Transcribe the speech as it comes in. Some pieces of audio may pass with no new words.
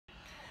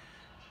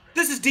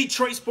This is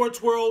Detroit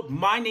Sports World.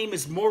 My name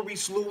is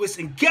Maurice Lewis,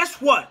 and guess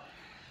what?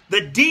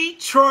 The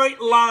Detroit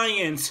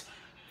Lions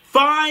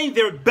find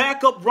their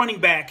backup running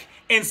back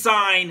and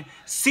sign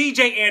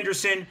C.J.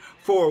 Anderson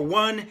for a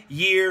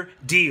one-year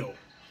deal.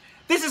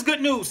 This is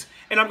good news,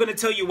 and I'm going to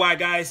tell you why,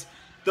 guys.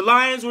 The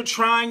Lions were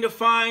trying to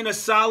find a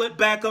solid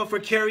backup for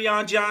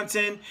Kerryon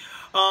Johnson.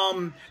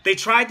 They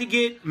tried to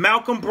get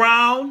Malcolm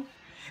Brown,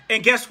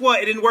 and guess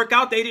what? It didn't work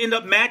out. They ended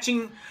up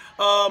matching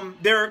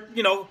their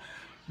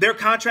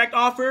contract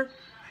offer.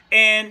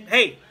 And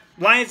hey,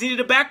 Lions needed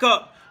a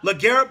backup.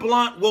 LeGarrette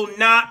Blount will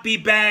not be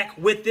back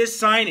with this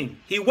signing.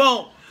 He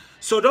won't.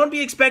 So don't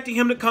be expecting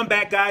him to come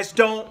back, guys.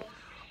 Don't.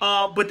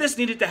 But this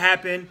needed to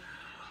happen.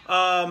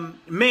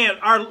 Man,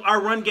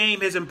 our run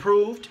game has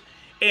improved,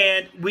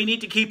 and we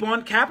need to keep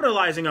on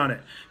capitalizing on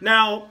it.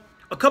 Now,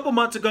 a couple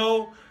months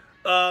ago,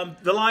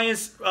 the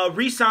Lions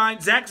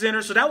re-signed Zach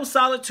Zenner, so that was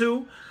solid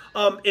too.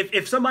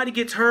 If somebody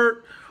gets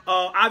hurt,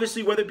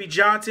 obviously whether it be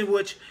Johnson,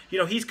 which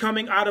he's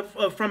coming out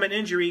of from an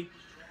injury,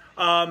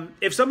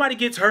 if somebody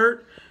gets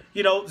hurt,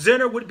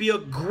 Zenner would be a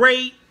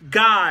great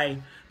guy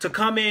to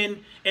come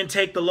in and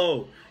take the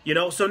load.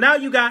 So now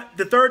you got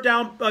the third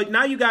down.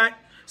 Now you got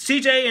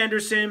C.J.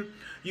 Anderson,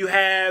 you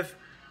have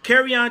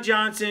Kerryon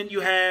Johnson,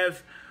 you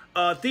have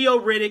Theo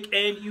Riddick,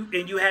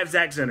 and you have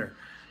Zach Zenner.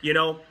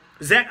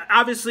 Zach,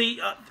 obviously,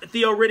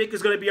 Theo Riddick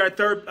is going to be our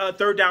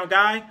third down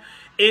guy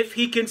if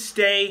he can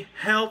stay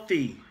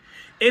healthy.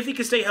 If he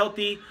can stay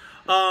healthy,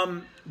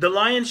 the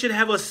Lions should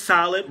have a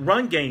solid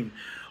run game.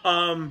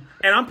 And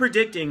I'm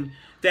predicting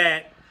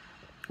that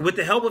with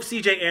the help of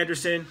C.J.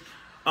 Anderson,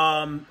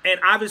 and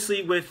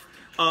obviously with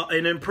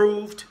an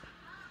improved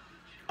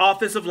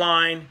offensive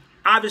line,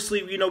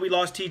 obviously, we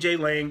lost T.J.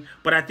 Lang,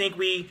 but I think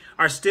we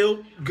are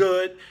still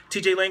good.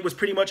 T.J. Lang was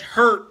pretty much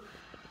hurt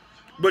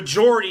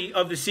majority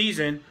of the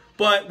season.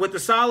 But with the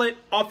solid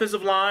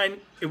offensive line,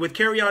 with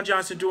Kerryon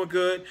Johnson doing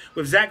good,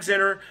 with Zach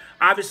Zenner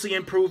obviously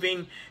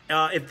improving,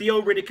 if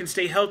Theo Riddick can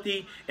stay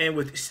healthy, and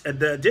with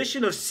the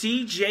addition of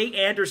C.J.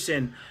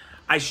 Anderson,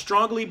 I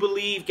strongly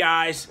believe,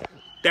 guys,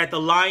 that the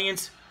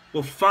Lions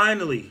will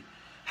finally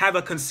have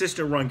a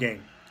consistent run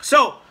game.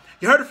 So,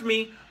 you heard it from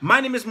me.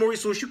 My name is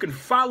Maurice Lewis. You can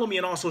follow me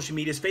on all social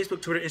medias,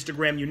 Facebook, Twitter,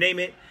 Instagram, you name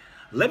it.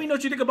 Let me know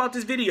what you think about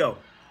this video.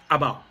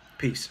 I'm out.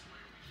 Peace.